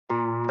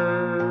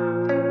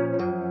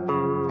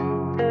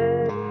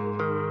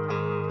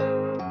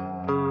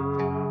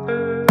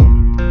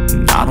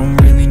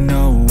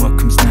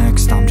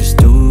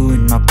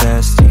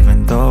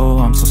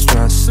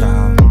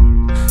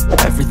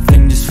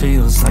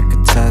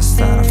test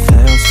that I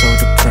fail, so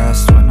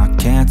depressed when I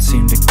can't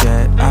seem to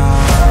get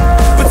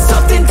out. But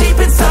something deep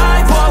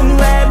inside won't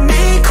let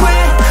me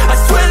quit. I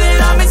swear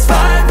that I'm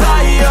inspired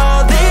by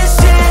all this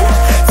shit.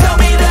 Tell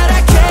me that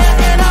I can't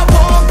and I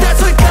won't,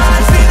 that's what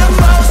guides me the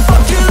most.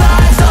 Fuck your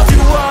lies, I'll do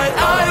what I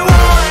want.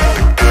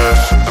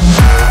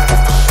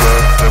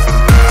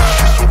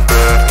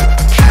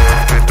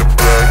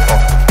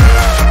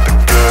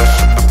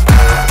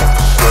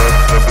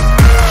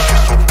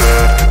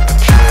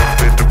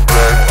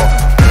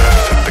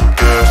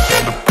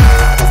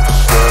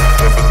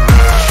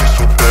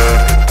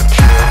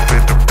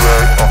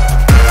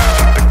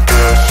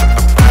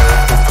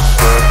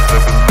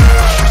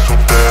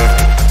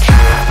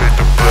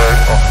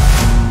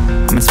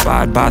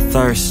 Inspired by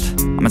thirst,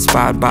 I'm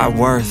inspired by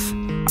worth.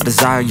 I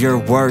desire your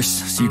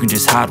worst, so you can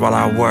just hide while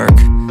I work.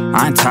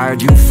 I ain't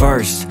tired, you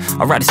first.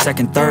 I'll write a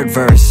second, third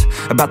verse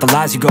about the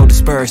lies you go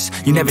disperse.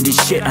 You never did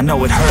shit, I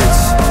know it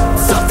hurts.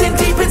 Something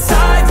deep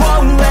inside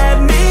won't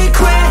let me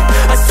quit.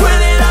 I swear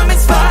that I'm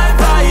inspired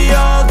by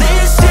all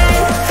this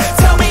shit.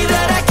 Tell me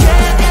that I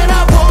can't and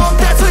I won't,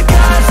 that's what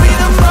guides me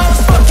the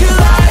most. Fuck your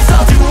lies,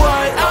 I'll do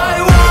what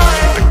I want.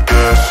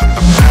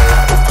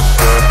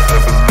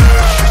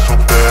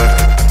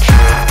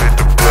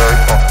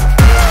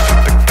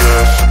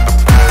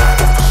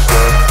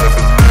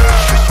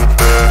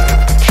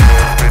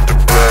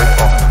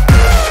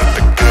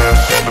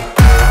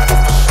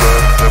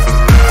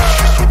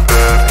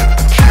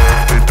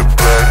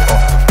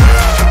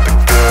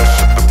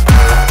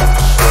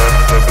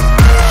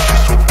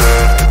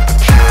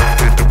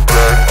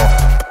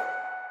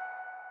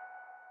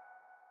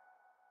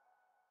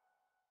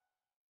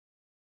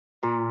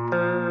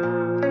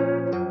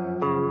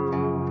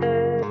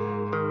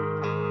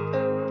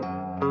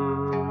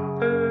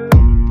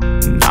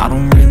 I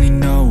don't really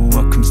know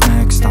what comes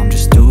next. I'm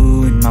just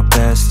doing my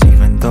best,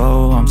 even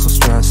though I'm so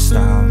stressed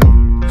out.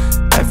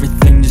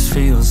 Everything just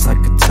feels like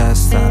a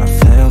test that I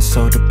fail,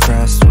 so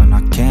depressed when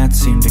I can't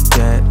seem to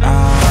get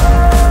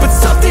out. But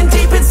something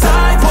deep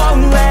inside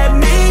won't let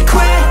me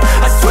quit.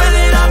 I swear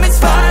that I'm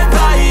inspired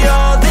by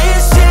all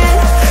this shit.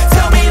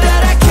 Tell me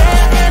that I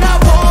can't and I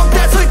won't,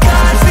 that's what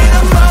guides me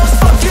the most.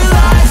 Fuck your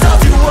lies, I'll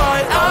do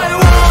what I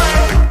want.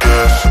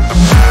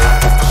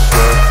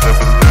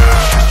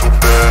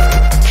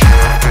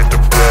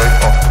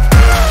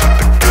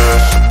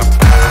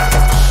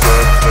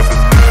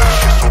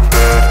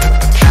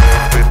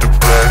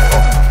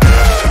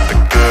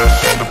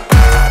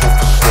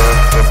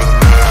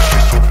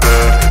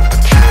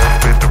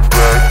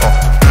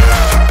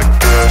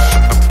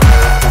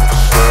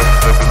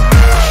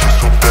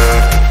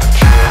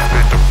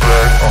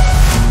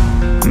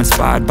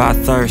 Inspired by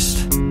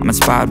thirst, I'm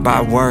inspired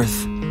by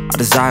worth. I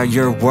desire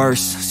your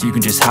worst, so you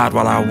can just hide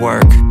while I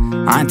work.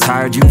 I ain't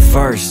tired, you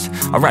first.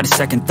 I'll write a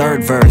second,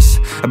 third verse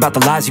about the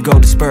lies you go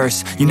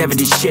disperse. You never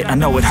did shit, I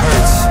know it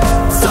hurts.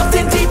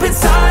 Something deep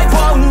inside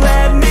won't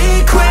let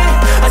me quit.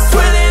 I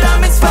swear that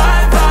I'm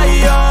inspired by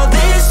all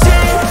this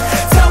shit.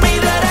 Tell me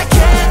that I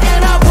can't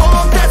and I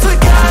won't, that's what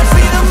guides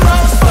me the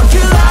most. Fuck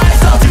your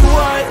lies, I'll do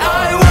what I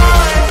want.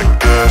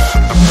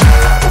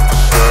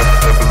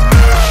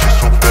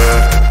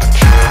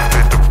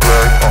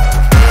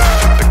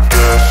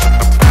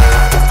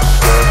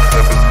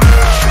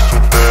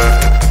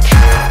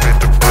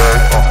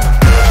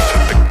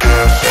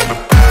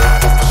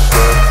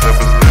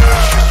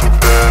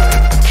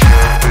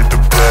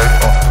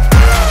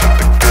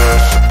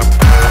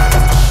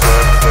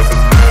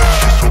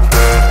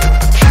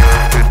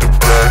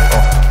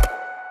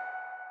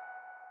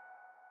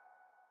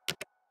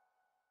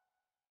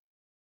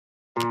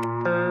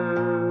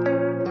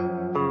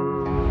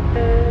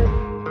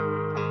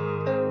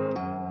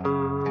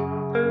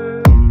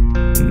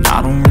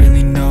 I don't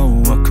really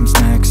know what comes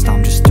next.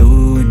 I'm just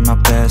doing my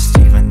best,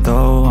 even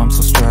though I'm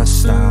so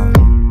stressed out.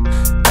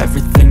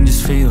 Everything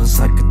just feels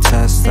like a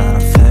test that I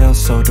fail,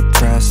 so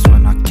depressed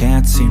when I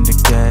can't seem to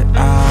get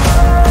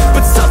out.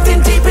 But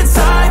something deep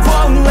inside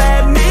won't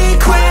let me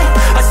quit.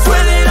 I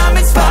swear that I'm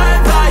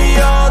inspired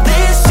by all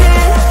this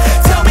shit.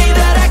 Tell me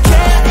that I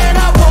can't and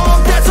I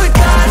won't, that's what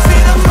guides me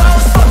the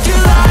most. Fuck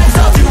your lies,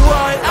 I'll do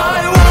what I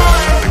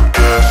want.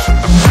 'Cause I don't really know what comes next.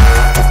 I'm just doing my best, even though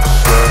I'm so stressed out. Everything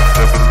just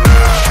feels like a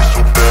test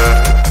that I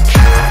fail, so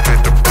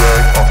depressed when I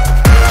can't seem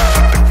to get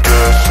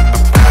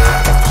out. But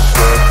something deep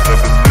inside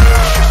won't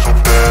let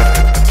me quit.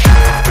 I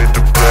swear that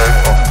I'm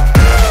inspired by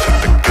all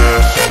this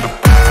shit.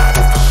 Tell me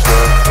that I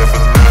can't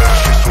and I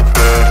won't, that's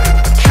what guides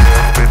me the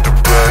most. Fuck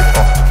your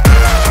lies, I'll do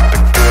what I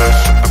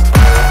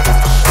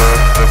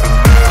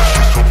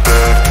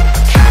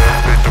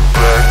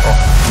want.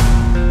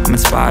 I'm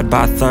inspired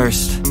by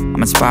thirst,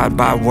 I'm inspired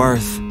by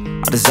worth.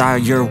 I desire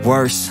your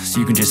worst, so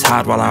you can just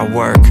hide while I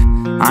work.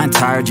 I ain't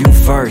tired, you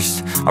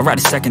first. I'll write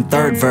a second,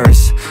 third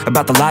verse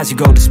about the lies you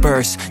go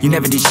disperse. You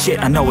never did shit,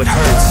 I know it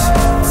hurts.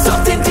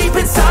 Something deep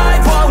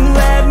inside won't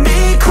let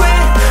me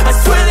quit. I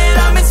swear that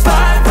I'm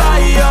inspired by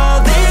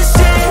all this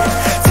shit.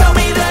 Tell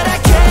me that I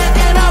can't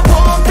and I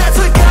won't, that's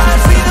what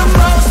guides me the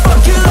most.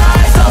 Fuck your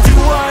lies, I'll do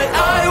what I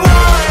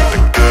want.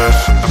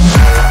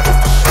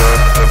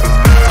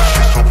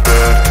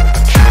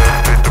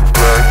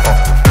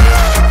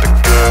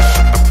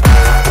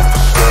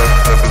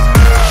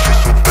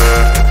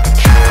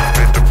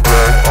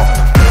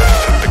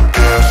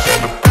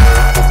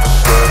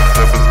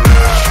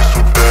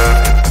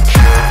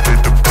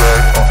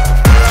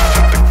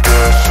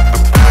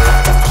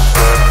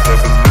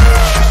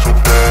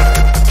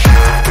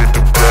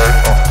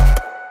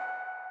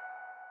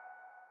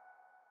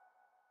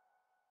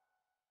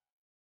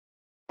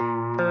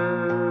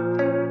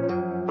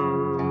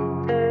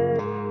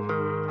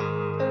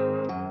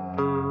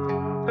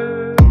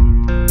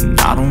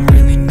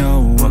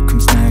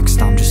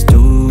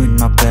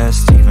 my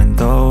best, even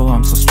though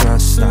I'm so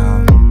stressed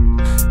out.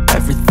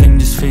 Everything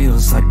just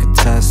feels like a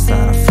test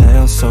that I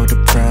fail, so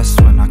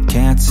depressed when I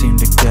can't seem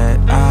to get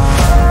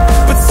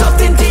out. But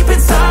something deep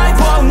inside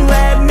won't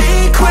let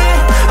me quit.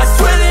 I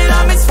swear that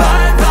I'm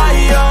inspired by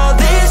all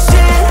this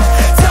shit.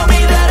 Tell me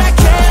that I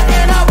can't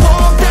and I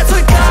won't, that's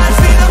what guides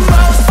me the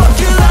most. Fuck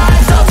your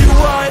lies, I'll do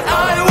what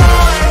I want.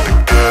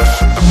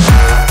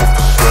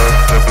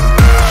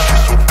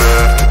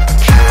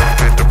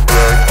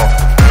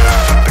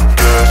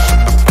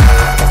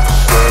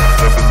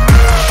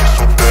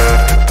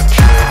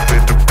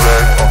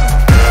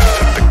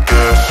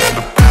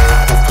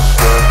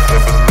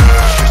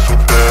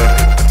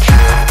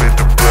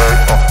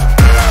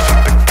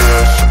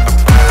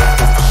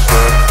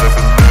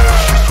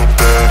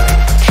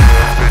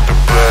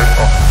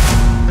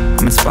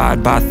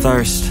 Inspired by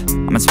thirst,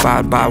 I'm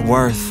inspired by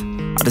worth.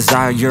 I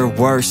desire your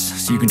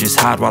worst, so you can just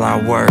hide while I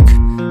work.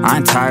 I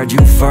ain't tired,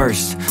 you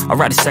first. I'll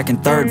write a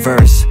second, third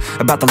verse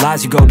about the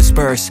lies you go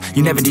disperse.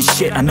 You never did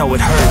shit, I know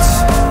it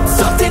hurts.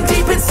 Something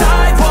deep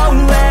inside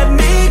won't let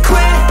me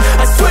quit.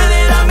 I swear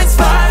that I'm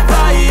inspired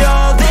by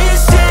all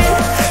this shit.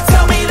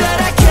 Tell me that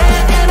I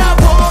can't and I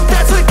won't,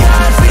 that's what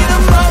guides me the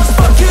most.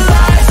 Fuck your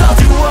lies, I'll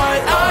do what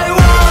I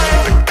want.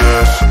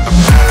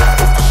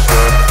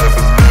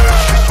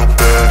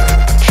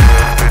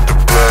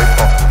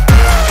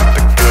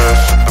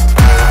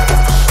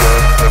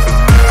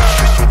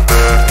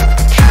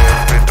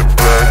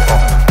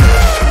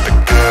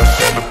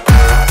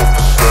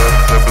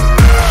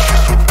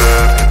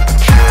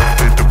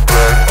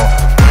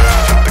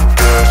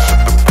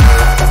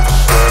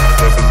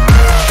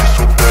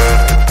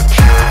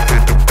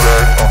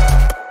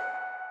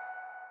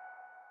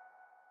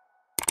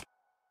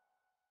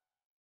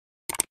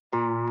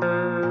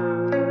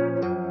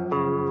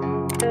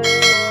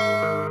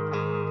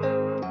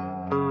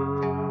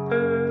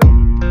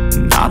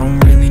 I don't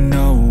really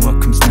know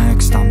what comes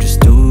next. I'm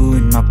just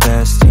doing my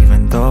best,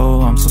 even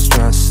though I'm so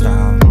stressed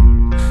out.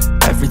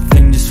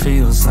 Everything just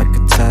feels like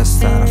a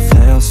test that I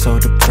fail, so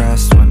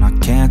depressed when I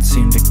can't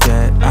seem to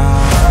get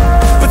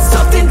out. But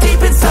something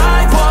deep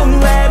inside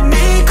won't let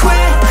me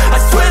quit. I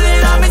swear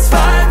that I'm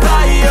inspired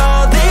by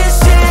all this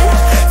shit.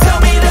 Tell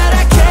me that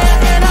I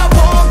can't and I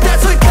won't,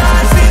 that's what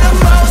guides me the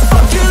most.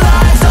 Fuck your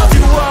lies, I'll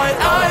do what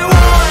I want.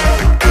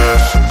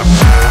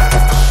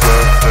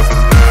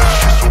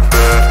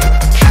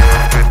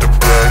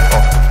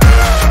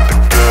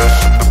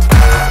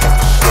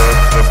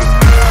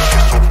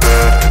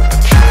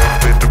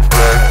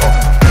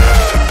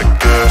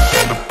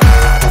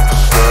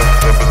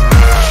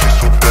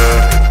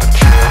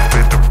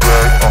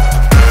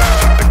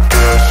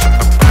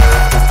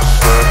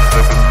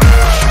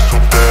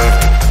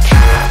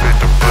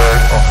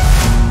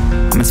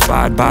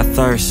 Inspired by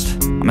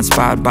thirst, I'm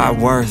inspired by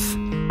worth.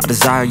 I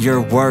desire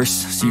your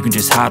worst, so you can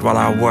just hide while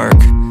I work.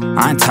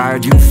 I ain't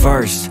tired, you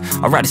first.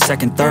 I'll write a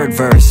second, third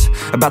verse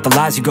about the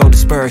lies you go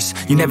disperse.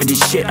 You never did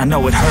shit, I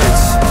know it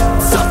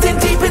hurts. Something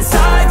deep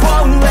inside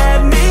won't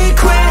let me